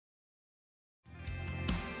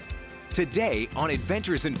Today on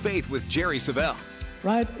Adventures in Faith with Jerry Savelle.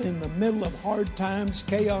 Right in the middle of hard times,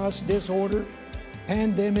 chaos, disorder,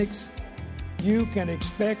 pandemics, you can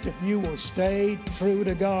expect, if you will stay true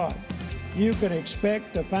to God, you can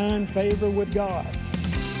expect to find favor with God.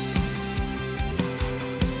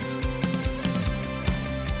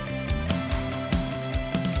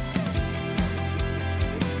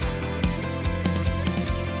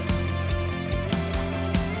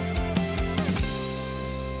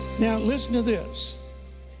 Now, listen to this.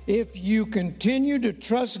 If you continue to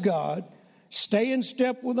trust God, stay in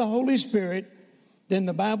step with the Holy Spirit, then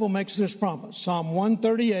the Bible makes this promise. Psalm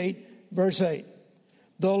 138, verse 8.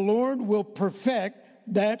 The Lord will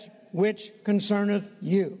perfect that which concerneth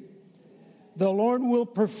you. The Lord will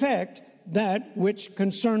perfect that which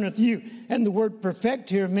concerneth you. And the word perfect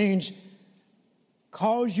here means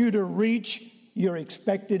cause you to reach your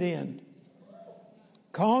expected end.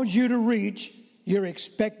 Cause you to reach your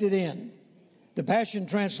expected end. The Passion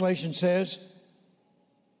Translation says,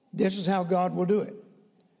 this is how God will do it.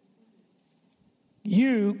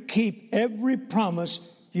 You keep every promise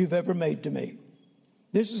you've ever made to me.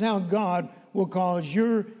 This is how God will cause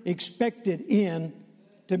your expected end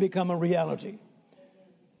to become a reality.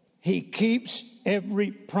 He keeps every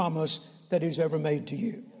promise that He's ever made to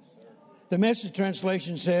you. The Message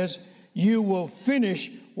Translation says, you will finish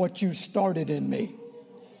what you started in me.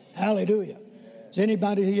 Hallelujah. Does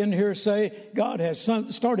anybody in here say, God has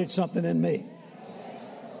started something in me?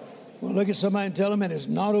 Well, look at somebody and tell them, and it's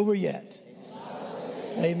not over yet.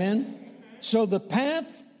 Amen. So the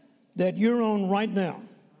path that you're on right now,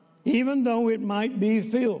 even though it might be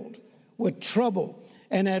filled with trouble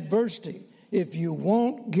and adversity, if you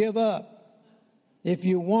won't give up, if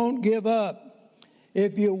you won't give up,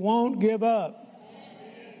 if you won't give up.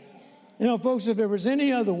 You know, folks, if there was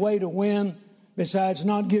any other way to win besides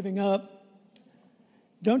not giving up,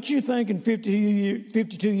 don't you think in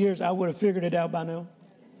 52 years I would have figured it out by now?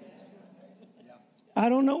 I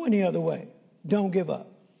don't know any other way. Don't give up.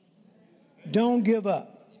 Don't give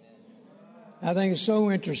up. I think it's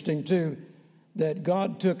so interesting, too, that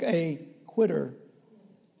God took a quitter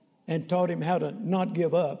and taught him how to not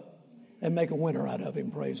give up and make a winner out of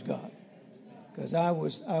him, praise God. Because I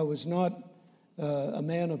was not a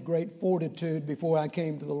man of great fortitude before I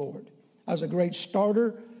came to the Lord. I was a great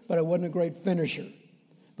starter, but I wasn't a great finisher.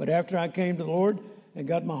 But after I came to the Lord and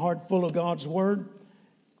got my heart full of God's Word,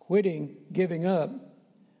 quitting, giving up,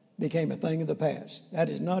 became a thing of the past. That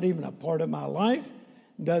is not even a part of my life.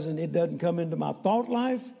 It doesn't come into my thought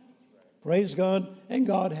life. Praise God. And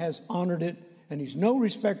God has honored it. And He's no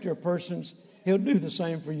respecter of persons. He'll do the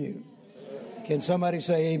same for you. Can somebody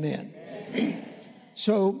say amen?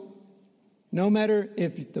 So, no matter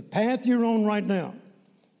if the path you're on right now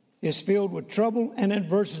is filled with trouble and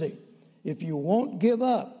adversity, if you won't give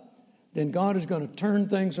up, then God is going to turn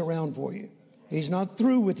things around for you. He's not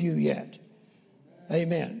through with you yet.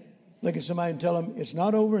 Amen. Look at somebody and tell them, it's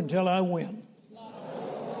not over until I win.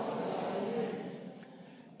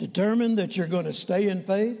 Determine that you're going to stay in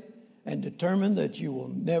faith and determine that you will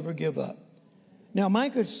never give up. Now,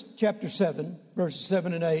 Micah chapter 7, verses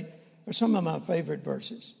 7 and 8 are some of my favorite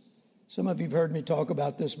verses. Some of you have heard me talk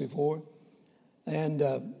about this before,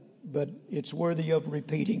 but it's worthy of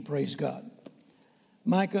repeating, praise God.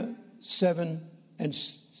 Micah 7 and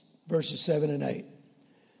verses 7 and 8.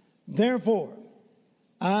 Therefore,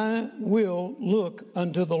 I will look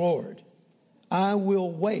unto the Lord. I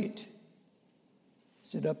will wait.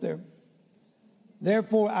 Is it up there?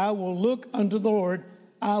 Therefore, I will look unto the Lord.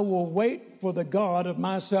 I will wait for the God of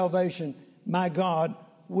my salvation. My God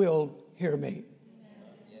will hear me.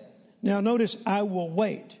 Now, notice, I will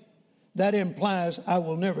wait. That implies I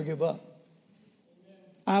will never give up.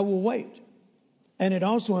 I will wait. And it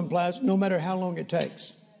also implies no matter how long it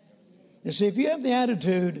takes. You see, if you have the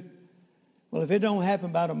attitude, well, if it don't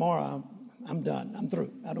happen by tomorrow, I'm done. I'm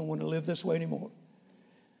through. I don't want to live this way anymore.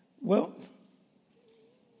 Well,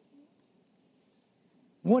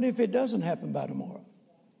 what if it doesn't happen by tomorrow?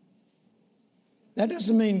 That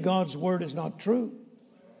doesn't mean God's word is not true.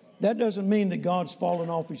 That doesn't mean that God's fallen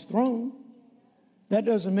off His throne. That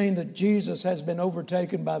doesn't mean that Jesus has been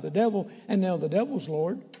overtaken by the devil and now the devil's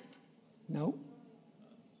Lord. No.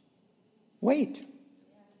 Wait.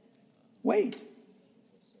 Wait.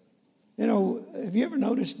 You know, have you ever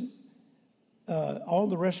noticed all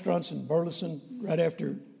the restaurants in Burleson right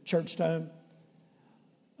after church time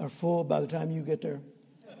are full by the time you get there?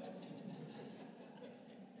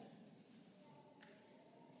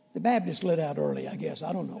 The Baptists let out early, I guess.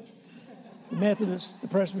 I don't know. The Methodists, the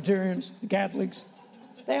Presbyterians, the Catholics,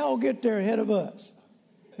 they all get there ahead of us.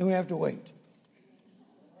 And we have to wait.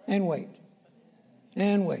 And wait.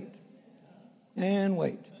 And wait. and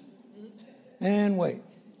wait, and wait,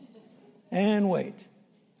 and wait.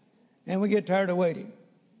 And we get tired of waiting.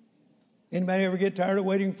 Anybody ever get tired of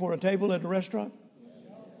waiting for a table at a restaurant?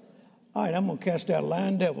 All right, I'm going to cast out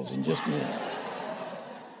lying devils in just a minute.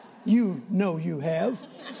 You know you have.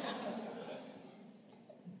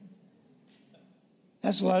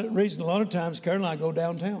 That's the reason a lot of times Carol and I go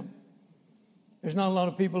downtown. There's not a lot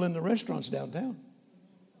of people in the restaurants downtown.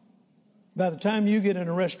 By the time you get in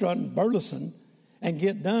a restaurant in Burleson and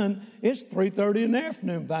get done, it's 3:30 in the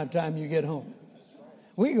afternoon by the time you get home.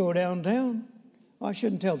 We go downtown. Oh, I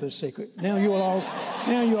shouldn't tell this secret. Now you'll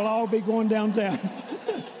all be going downtown.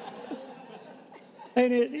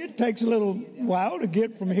 And it takes a little while to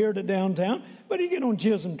get from here to downtown, but you get on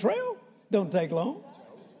Chisholm Trail, don't take long.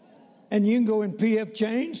 And you can go in P.F.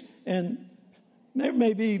 Chang's, and there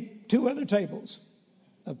may be 2 other tables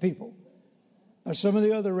of people, or some of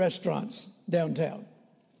the other restaurants downtown.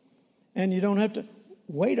 And you don't have to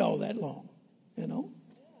wait all that long, you know.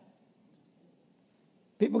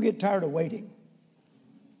 People get tired of waiting.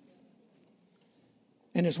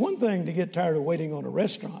 And it's one thing to get tired of waiting on a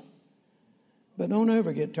restaurant, but don't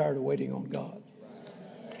ever get tired of waiting on God.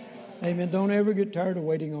 Amen. Don't ever get tired of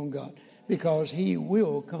waiting on God, because He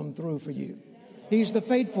will come through for you. He's the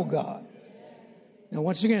faithful God. Now,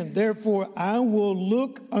 once again, therefore, I will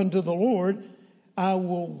look unto the Lord. I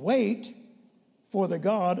will wait for the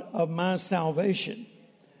God of my salvation.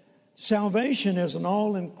 Salvation is an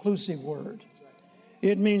all-inclusive word.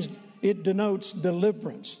 It denotes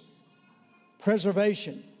deliverance,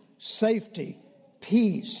 preservation, safety,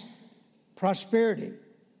 peace, prosperity,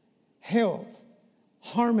 health,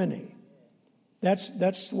 harmony.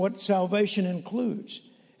 That's what salvation includes.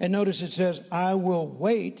 And notice it says, I will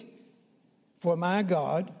wait for my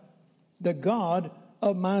God, the God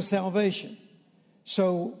of my salvation.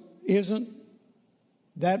 So isn't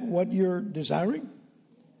that what you're desiring?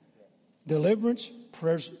 Deliverance,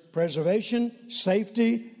 preservation,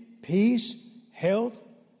 safety, peace, health,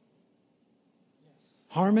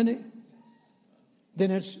 harmony.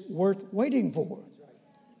 Then it's worth waiting for.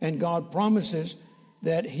 And God promises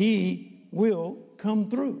that He will come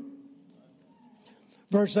through.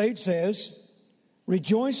 Verse 8 says,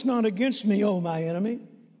 rejoice not against me, O my enemy.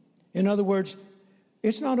 In other words,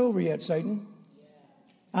 it's not over yet, Satan.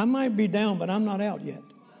 I might be down, but I'm not out yet.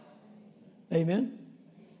 Amen.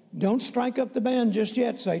 Don't strike up the band just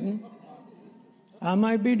yet, Satan. I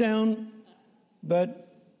might be down, but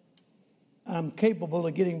I'm capable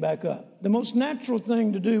of getting back up. The most natural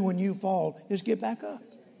thing to do when you fall is get back up.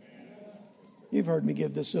 You've heard me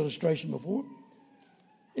give this illustration before.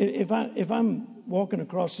 If I'm walking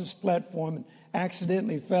across this platform and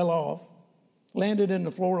accidentally fell off, landed in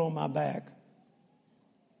the floor on my back,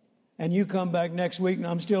 and you come back next week and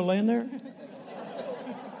I'm still laying there,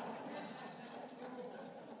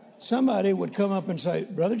 somebody would come up and say,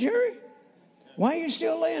 Brother Jerry, why are you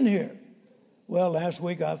still laying here? Well, last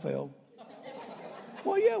week I fell.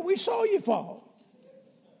 Well, yeah, we saw you fall.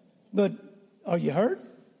 But are you hurt?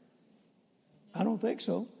 I don't think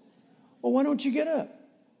so. Well, why don't you get up?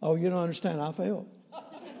 Oh, you don't understand. I fell.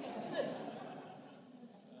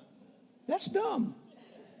 That's dumb.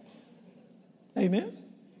 Amen.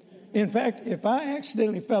 In fact, if I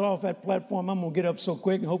accidentally fell off that platform, I'm going to get up so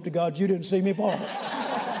quick and hope to God you didn't see me fall.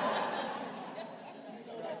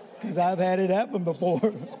 Because I've had it happen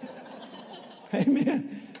before.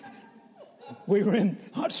 Amen. We were in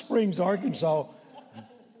Hot Springs, Arkansas.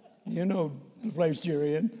 You know the place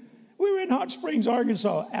Jerry in. We were in Hot Springs,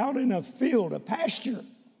 Arkansas, out in a field, a pasture.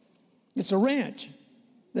 It's a ranch.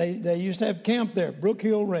 They used to have camp there, Brook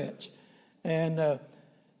Hill Ranch. And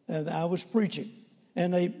I was preaching.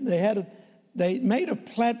 And they made a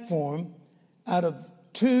platform out of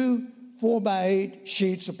 2 4x8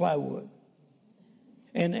 sheets of plywood.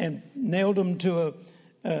 And nailed them to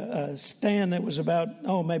a stand that was about,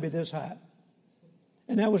 maybe this high.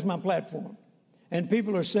 And that was my platform. And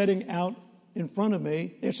people are sitting out in front of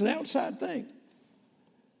me. It's an outside thing.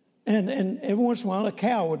 And every once in a while, a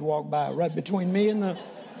cow would walk by right between me and the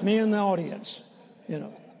audience, you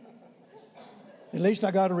know. At least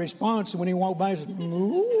I got a response when he walked by. He said,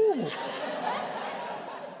 "Ooh."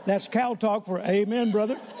 That's cow talk for amen,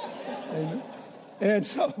 brother. Amen. And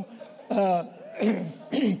so,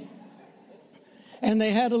 and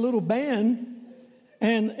they had a little band,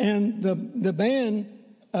 and the band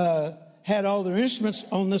had all their instruments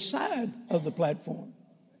on the side of the platform,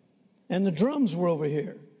 and the drums were over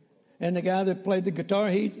here. And the guy that played the guitar,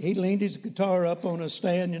 he leaned his guitar up on a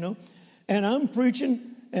stand, you know. And I'm preaching,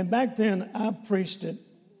 and back then I preached it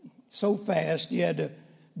so fast you had to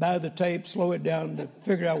buy the tape, slow it down to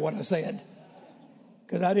figure out what I said.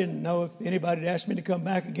 because I didn't know if anybody had asked me to come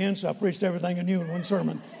back again, so I preached everything I knew in one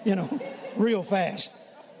sermon, real fast.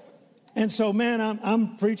 And so, man,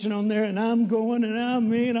 I'm preaching on there, and I'm going, and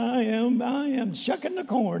I am shucking the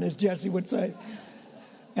corn, as Jesse would say.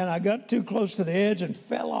 And I got too close to the edge and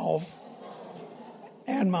fell off,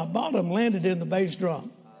 and my bottom landed in the bass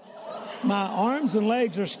drum. My arms and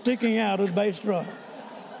legs are sticking out of the bass drum.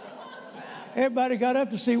 Everybody got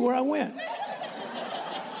up to see where I went.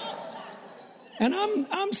 And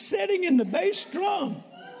I'm sitting in the bass drum.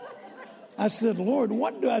 I said, Lord,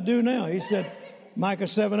 what do I do now? He said, Micah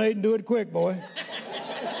 7:8, and do it quick, boy.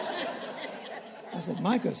 I said,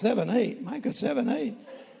 Micah 7:8, Micah 7:8.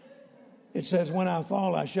 It says, when I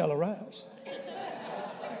fall, I shall arise.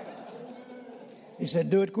 He said,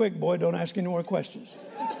 do it quick, boy. Don't ask any more questions.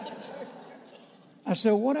 I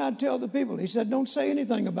said, what do I tell the people? He said, don't say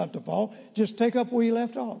anything about the fall. Just take up where you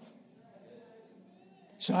left off.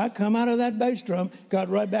 So I come out of that bass drum, got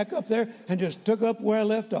right back up there, and just took up where I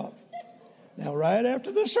left off. Now, right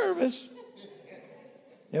after the service,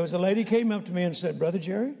 there was a lady came up to me and said, Brother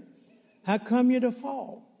Jerry, how come you to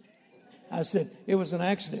fall? I said, it was an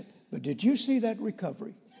accident. But did you see that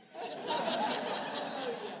recovery?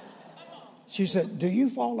 She said, do you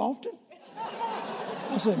fall often?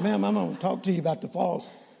 I said, ma'am, I'm going to talk to you about the fall.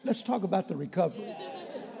 Let's talk about the recovery.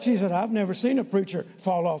 She said, I've never seen a preacher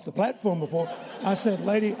fall off the platform before. I said,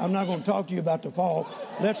 lady, I'm not going to talk to you about the fall.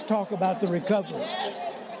 Let's talk about the recovery.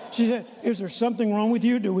 She said, is there something wrong with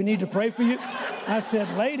you? Do we need to pray for you? I said,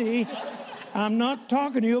 lady, I'm not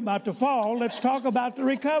talking to you about the fall. Let's talk about the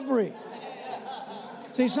recovery.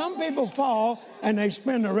 See, some people fall and they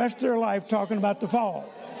spend the rest of their life talking about the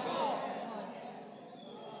fall.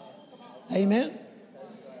 Amen.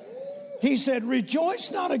 He said,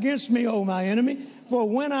 rejoice not against me, O my enemy, for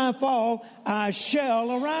when I fall, I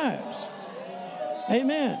shall arise.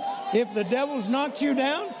 Amen. If the devil's knocked you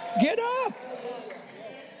down, get up.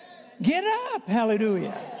 Get up.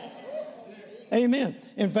 Hallelujah. Amen.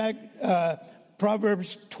 In fact,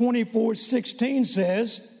 Proverbs 24:16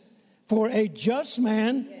 says, for a just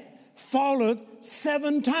man falleth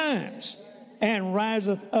 7 times and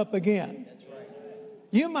riseth up again.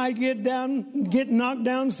 You might get knocked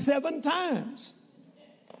down 7 times.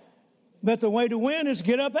 But the way to win is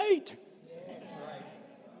get up 8.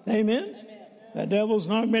 Amen. The devil's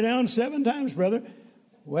knocked me down 7 times, brother.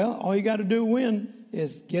 Well, all you got to do to win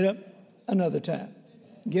is get up another time.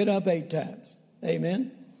 Get up 8 times.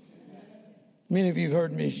 Amen. Many of you have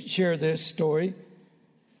heard me share this story.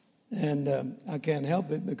 And I can't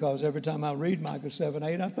help it because every time I read Micah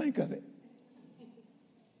 7:8, I think of it.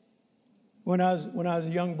 When I was a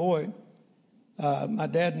young boy, my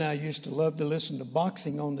dad and I used to love to listen to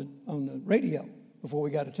boxing on the radio before we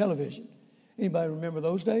got a television. Anybody remember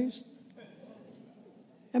those days?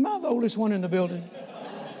 Am I the oldest one in the building?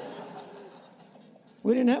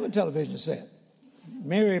 We didn't have a television set.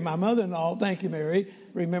 Mary, my mother-in-law, thank you, Mary,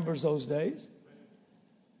 remembers those days.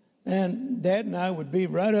 And Dad and I would be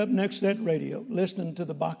right up next to that radio listening to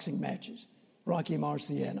the boxing matches, Rocky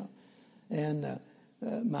Marciano. And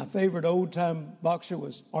my favorite old-time boxer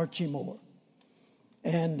was Archie Moore.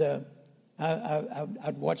 And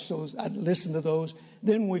I'd watch those. I'd listen to those.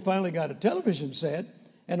 Then we finally got a television set,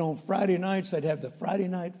 and on Friday nights, they'd have the Friday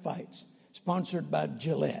Night Fights, sponsored by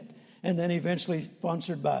Gillette, and then eventually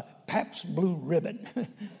sponsored by Pabst Blue Ribbon,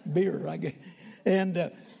 beer, I guess.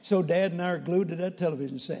 And so Dad and I are glued to that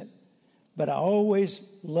television set. But I always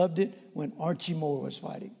loved it when Archie Moore was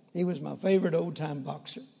fighting. He was my favorite old-time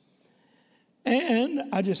boxer. And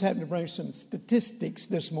I just happened to bring some statistics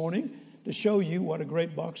this morning to show you what a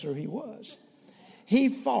great boxer he was. He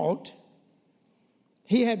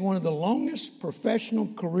had one of the longest professional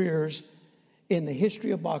careers in the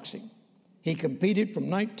history of boxing. He competed from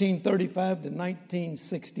 1935 to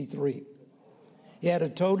 1963. He had a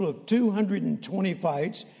total of 220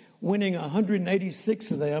 fights, winning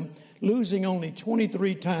 186 of them, losing only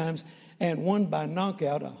 23 times, and won by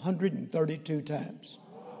knockout 132 times.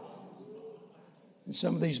 And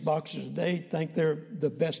some of these boxers, they think they're the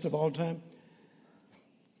best of all time.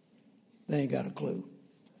 They ain't got a clue.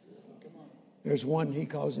 There's one, he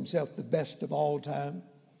calls himself the best of all time.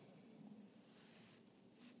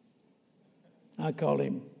 I call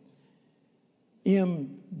him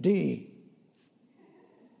MD,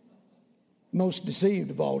 most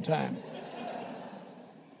deceived of all time.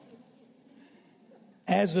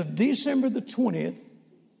 As of December the 20th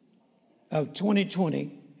of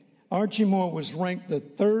 2020, Archie Moore was ranked the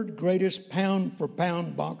 3rd greatest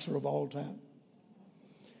pound-for-pound boxer of all time.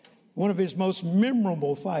 One of his most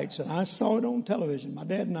memorable fights, and I saw it on television, my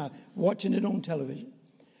dad and I watching it on television,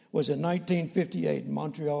 was in 1958 in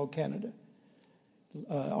Montreal, Canada.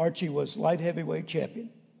 Archie was light heavyweight champion,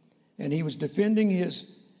 and he was defending his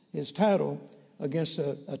title against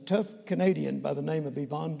a tough Canadian by the name of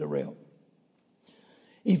Yvon Durrell.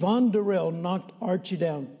 Yvon Durrell knocked Archie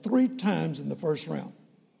down 3 times in the first round,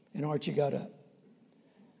 and Archie got up.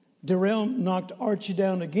 Durrell knocked Archie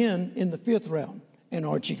down again in the 5th round, and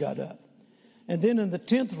Archie got up. And then in the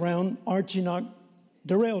 10th round, Archie knocked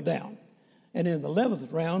Durrell down. And in the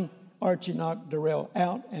 11th round, Archie knocked Durrell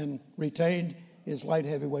out and retained his light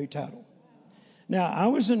heavyweight title. Now, I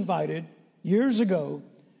was invited years ago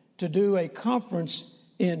to do a conference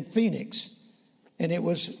in Phoenix, and it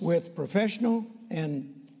was with professional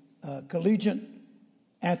and collegiate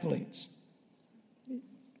athletes.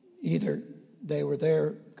 Either they were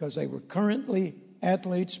there because they were currently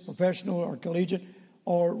athletes, professional or collegiate,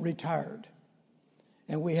 or retired.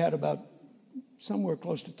 And we had about somewhere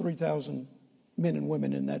close to 3,000 men and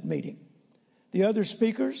women in that meeting. The other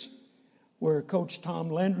speakers were Coach Tom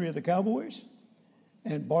Landry of the Cowboys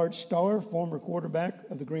and Bart Starr, former quarterback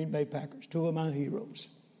of the Green Bay Packers, 2 of my heroes.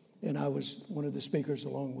 And I was one of the speakers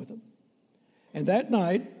along with them. And that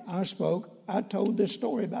night I told this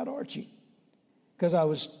story about Archie, because I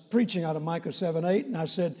was preaching out of Micah 7:8, and I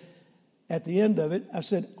said, at the end of it, I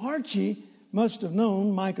said, Archie must have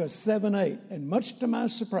known Micah 7:8. And much to my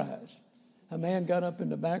surprise, a man got up in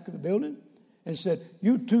the back of the building and said,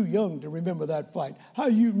 "You're too young to remember that fight. How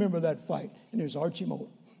do you remember that fight?" And it was Archie Moore.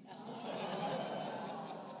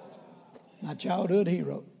 My childhood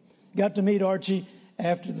hero. Got to meet Archie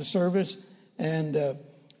after the service, and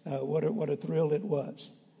what a thrill it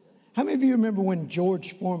was. How many of you remember when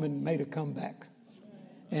George Foreman made a comeback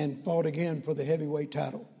and fought again for the heavyweight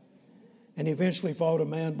title? And he eventually fought a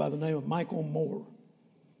man by the name of Michael Moore.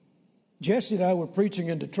 Jesse and I were preaching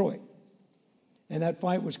in Detroit, and that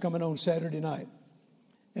fight was coming on Saturday night.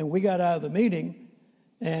 And we got out of the meeting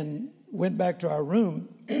and went back to our room.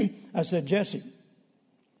 I said, Jesse,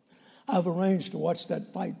 I've arranged to watch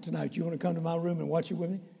that fight tonight. You want to come to my room and watch it with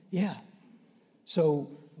me? Yeah. So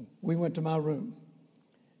we went to my room,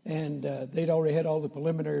 and they'd already had all the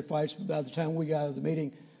preliminary fights. But by the time we got out of the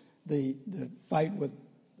meeting, the fight with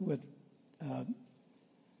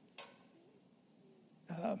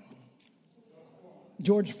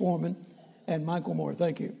George Foreman and Michael Moore,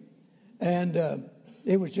 thank you. And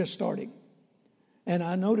it was just starting. And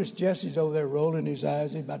I noticed Jesse's over there rolling his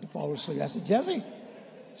eyes. He's about to fall asleep. I said, Jesse,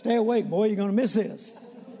 stay awake, boy. You're going to miss this.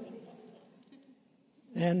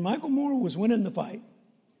 And Michael Moore was winning the fight.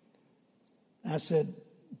 I said,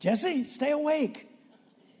 Jesse, stay awake.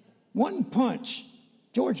 One punch.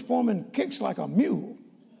 George Foreman kicks like a mule.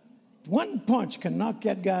 One punch can knock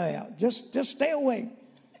that guy out. Just stay awake.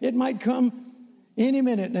 It might come any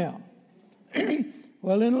minute now.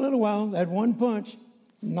 Well, in a little while, that one punch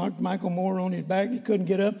knocked Michael Moore on his back. He couldn't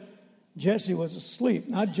get up. Jesse was asleep.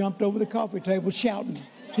 And I jumped over the coffee table shouting.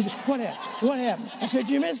 He said, what happened? What happened? I said,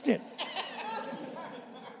 you missed it.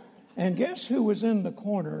 And guess who was in the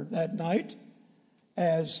corner that night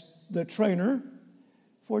as the trainer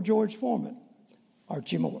for George Foreman?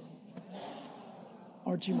 Archie Moore.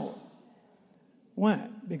 Archie Moore. Why?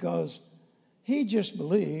 Because he just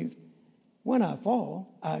believed, when I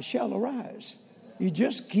fall, I shall arise. You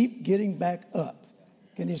just keep getting back up.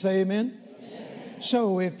 Can you say amen? Amen.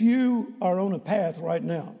 So if you are on a path right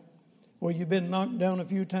now where you've been knocked down a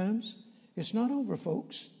few times, it's not over,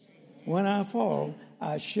 folks. When I fall,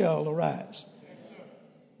 I shall arise.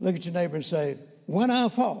 Look at your neighbor and say, when I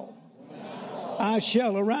fall, I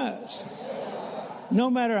shall arise. No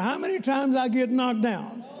matter how many times I get knocked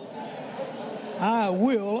down, I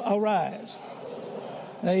will arise.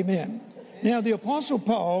 Amen. Now, the Apostle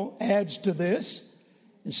Paul adds to this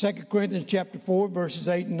in 2 Corinthians chapter 4, verses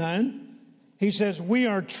 8 and 9. He says, we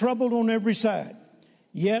are troubled on every side,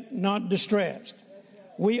 yet not distressed.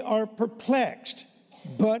 We are perplexed,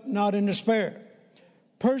 but not in despair.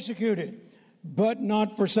 Persecuted, but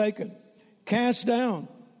not forsaken. Cast down,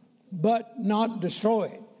 but not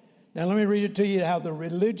destroyed. Now, let me read it to you how the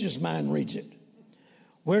religious mind reads it.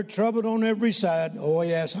 We're troubled on every side. Oh,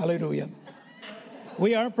 yes, hallelujah.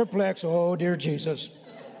 We are perplexed. Oh, dear Jesus.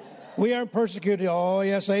 We are persecuted. Oh,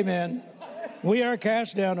 yes, amen. We are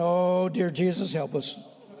cast down. Oh, dear Jesus, help us.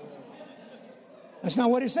 That's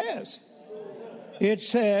not what it says. It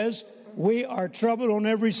says we are troubled on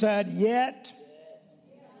every side, yet.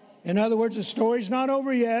 In other words, the story's not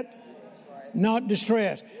over yet. Not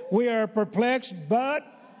distressed. We are perplexed, but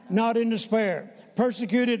not in despair.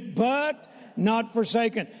 Persecuted, but not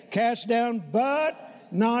forsaken. Cast down, but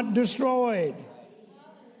not destroyed.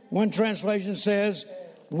 One translation says,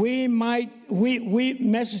 Message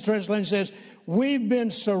translation says, We've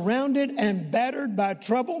been surrounded and battered by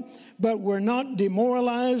trouble, but we're not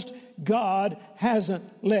demoralized. God hasn't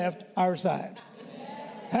left our side.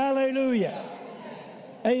 Hallelujah.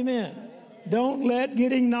 Amen. Don't let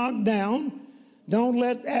getting knocked down, don't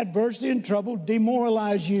let adversity and trouble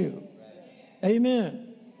demoralize you.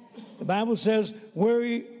 Amen. The Bible says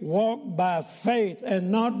we walk by faith and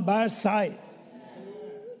not by sight.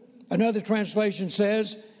 Another translation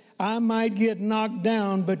says, I might get knocked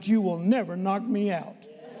down, but you will never knock me out.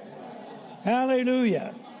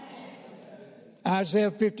 Hallelujah.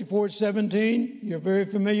 Isaiah 54:17, you're very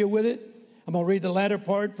familiar with it. I'm going to read the latter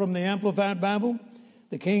part from the Amplified Bible.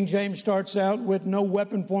 The King James starts out with, no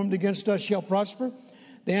weapon formed against us shall prosper.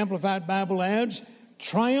 The Amplified Bible adds,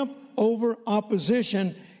 triumph over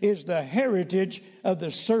opposition is the heritage of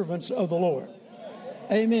the servants of the Lord.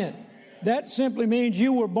 Amen. That simply means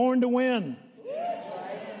you were born to win.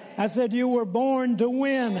 I said you were born to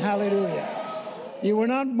win. Hallelujah. You were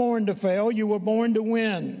not born to fail. You were born to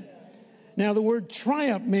win. Now, the word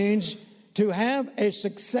triumph means to have a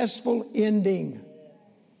successful ending.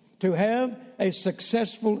 To have a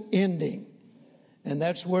successful ending. And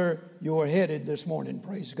that's where you're headed this morning.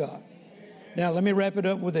 Praise God. Now, let me wrap it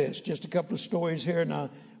up with this. Just a couple of stories here, and I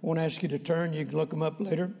won't ask you to turn. You can look them up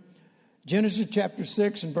later. Genesis chapter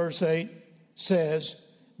 6 and verse 8 says,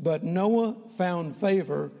 but Noah found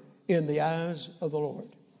favor in the eyes of the Lord.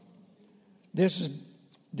 This is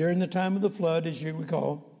during the time of the flood, as you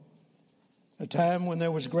recall, a time when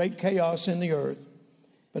there was great chaos in the earth.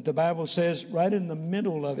 But the Bible says right in the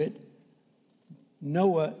middle of it,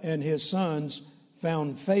 Noah and his sons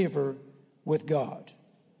found favor with God.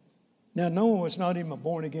 Now, Noah was not even a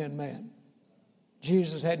born-again man.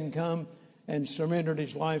 Jesus hadn't come and surrendered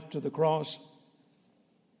his life to the cross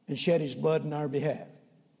and shed his blood in our behalf.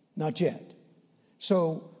 Not yet.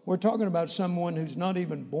 So we're talking about someone who's not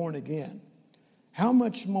even born again. How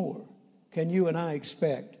much more can you and I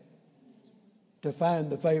expect to find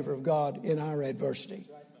the favor of God in our adversity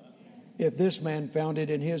if this man found it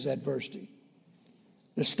in his adversity?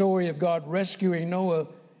 The story of God rescuing Noah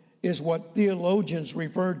is what theologians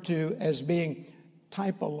referred to as being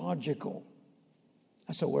typological.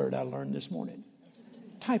 That's a word I learned this morning.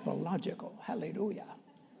 Typological. Hallelujah.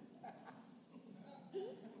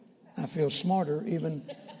 I feel smarter even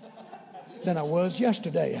than I was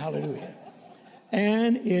yesterday. Hallelujah.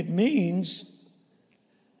 And it means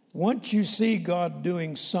once you see God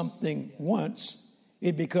doing something once,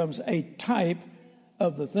 it becomes a type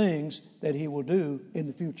of the things that he will do in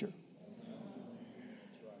the future.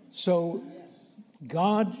 So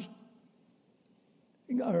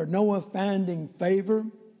Noah finding favor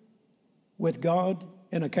with God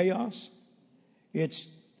in a chaos, it's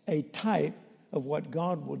a type of what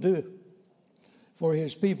God will do for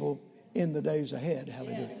his people in the days ahead.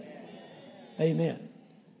 Hallelujah. Yes. Amen.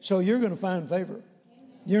 So you're going to find favor.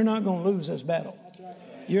 You're not going to lose this battle.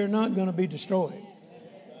 You're not going to be destroyed.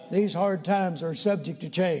 These hard times are subject to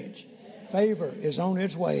change. Favor is on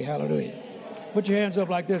its way. Hallelujah. Put your hands up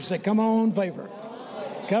like this and say, come on, favor.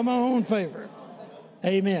 Come on, favor.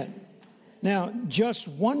 Amen. Now, just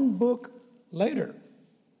one book later,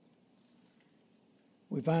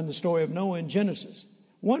 we find the story of Noah in Genesis.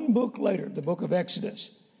 One book later, the book of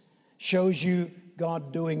Exodus, shows you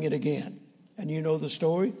God doing it again. And you know the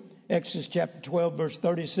story. Exodus chapter 12, verse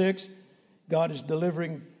 36. God is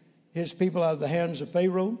delivering his people out of the hands of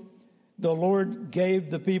Pharaoh. The Lord gave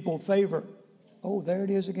the people favor. Oh, there it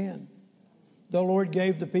is again. The Lord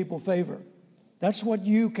gave the people favor. That's what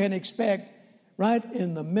you can expect right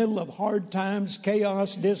in the middle of hard times,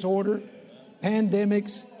 chaos, disorder,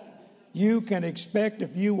 pandemics. You can expect,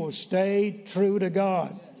 if you will stay true to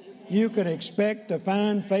God, you can expect to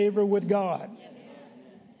find favor with God.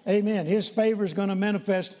 Amen. His favor is going to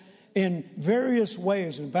manifest in various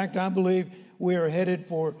ways. In fact, I believe we are headed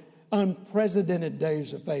for unprecedented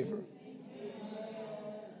days of favor.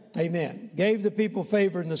 Amen. Gave the people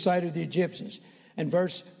favor in the sight of the Egyptians. And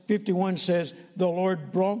verse 51 says, the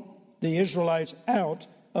Lord brought the Israelites out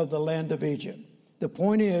of the land of Egypt. The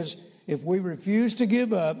point is, if we refuse to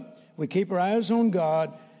give up, we keep our eyes on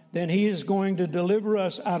God, then he is going to deliver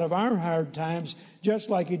us out of our hard times, just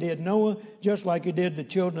like he did Noah, just like he did the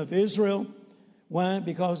children of Israel. Why?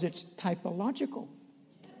 Because it's typological.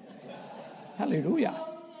 Hallelujah.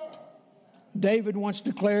 David once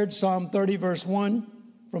declared, Psalm 30, verse 1,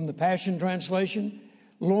 from the Passion Translation,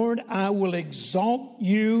 Lord, I will exalt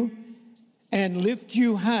you and lift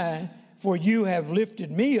you high, for you have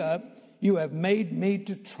lifted me up. You have made me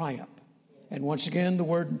to triumph. And once again, the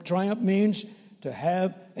word triumph means to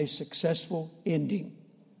have a successful ending.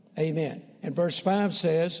 Amen. And verse 5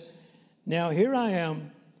 says, now here I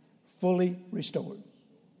am, fully restored.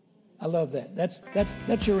 I love that.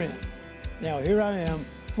 That's your end. Now, here I am,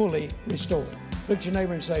 fully restored. Look at your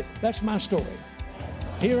neighbor and say, that's my story.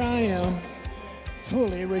 Here I am,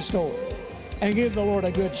 fully restored. And give the Lord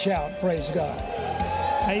a good shout. Praise God.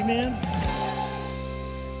 Amen.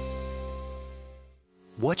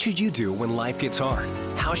 What should you do when life gets hard?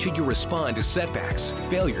 How should you respond to setbacks,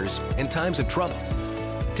 failures, and times of trouble?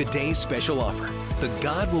 Today's special offer, the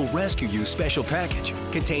God Will Rescue You special package,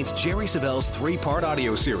 contains Jerry Savelle's 3-part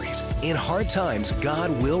audio series, In Hard Times,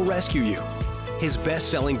 God Will Rescue You. His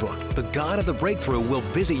best-selling book, The God of the Breakthrough, will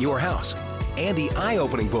visit your house. And the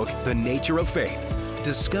eye-opening book, The Nature of Faith.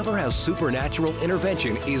 Discover how supernatural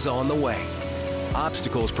intervention is on the way.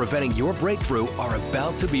 Obstacles preventing your breakthrough are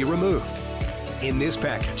about to be removed. In this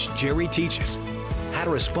package, Jerry teaches how to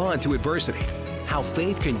respond to adversity, how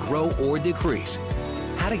faith can grow or decrease,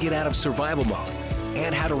 how to get out of survival mode,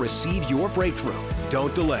 and how to receive your breakthrough.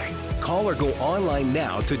 Don't delay. Call or go online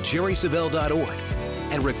now to jerrysavelle.org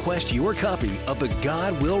and request your copy of the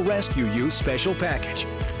God Will Rescue You special package.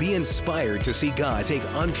 Be inspired to see God take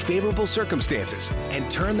unfavorable circumstances and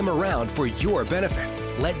turn them around for your benefit.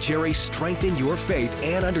 Let Jerry strengthen your faith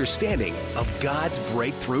and understanding of God's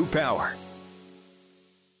breakthrough power.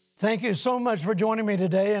 Thank you so much for joining me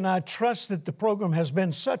today, and I trust that the program has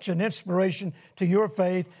been such an inspiration to your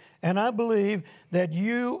faith, and I believe that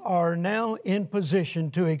you are now in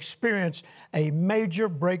position to experience a major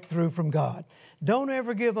breakthrough from God. Don't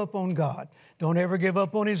ever give up on God. Don't ever give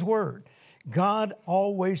up on His Word. God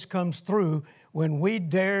always comes through when we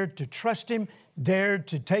dare to trust Him, dare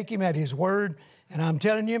to take Him at His Word, and I'm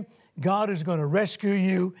telling you, God is going to rescue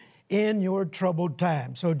you in your troubled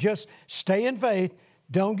time. So just stay in faith.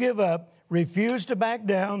 Don't give up, refuse to back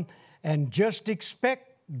down, and just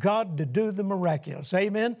expect God to do the miraculous.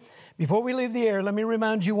 Amen? Before we leave the air, let me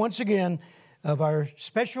remind you once again of our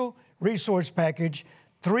special resource package,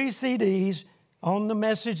 3 CDs on the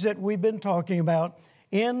message that we've been talking about.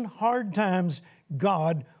 In hard times,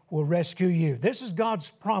 God will rescue you. This is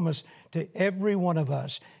God's promise to every one of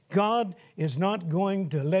us. God is not going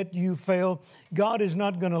to let you fail. God is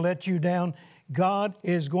not going to let you down. God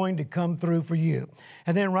is going to come through for you.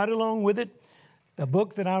 And then right along with it, the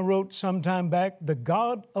book that I wrote some time back, The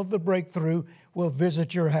God of the Breakthrough Will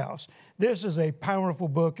Visit Your House. This is a powerful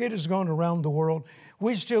book. It has gone around the world.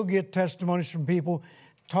 We still get testimonies from people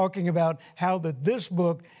talking about how that this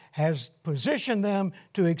book has positioned them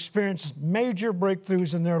to experience major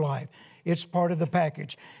breakthroughs in their life. It's part of the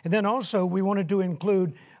package. And then also we wanted to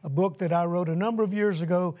include a book that I wrote a number of years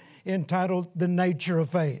ago entitled The Nature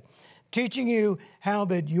of Faith, teaching you how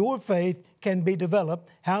that your faith can be developed,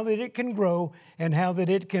 how that it can grow, and how that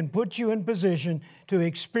it can put you in position to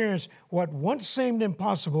experience what once seemed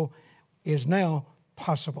impossible is now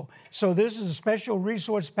possible. So this is a special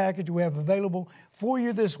resource package we have available for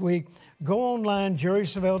you this week. Go online,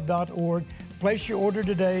 jerrysavelle.org. Place your order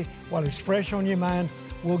today while it's fresh on your mind.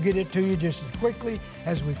 We'll get it to you just as quickly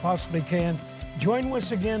as we possibly can. Join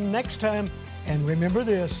us again next time, and remember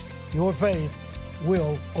this, your faith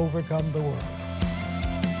will overcome the world.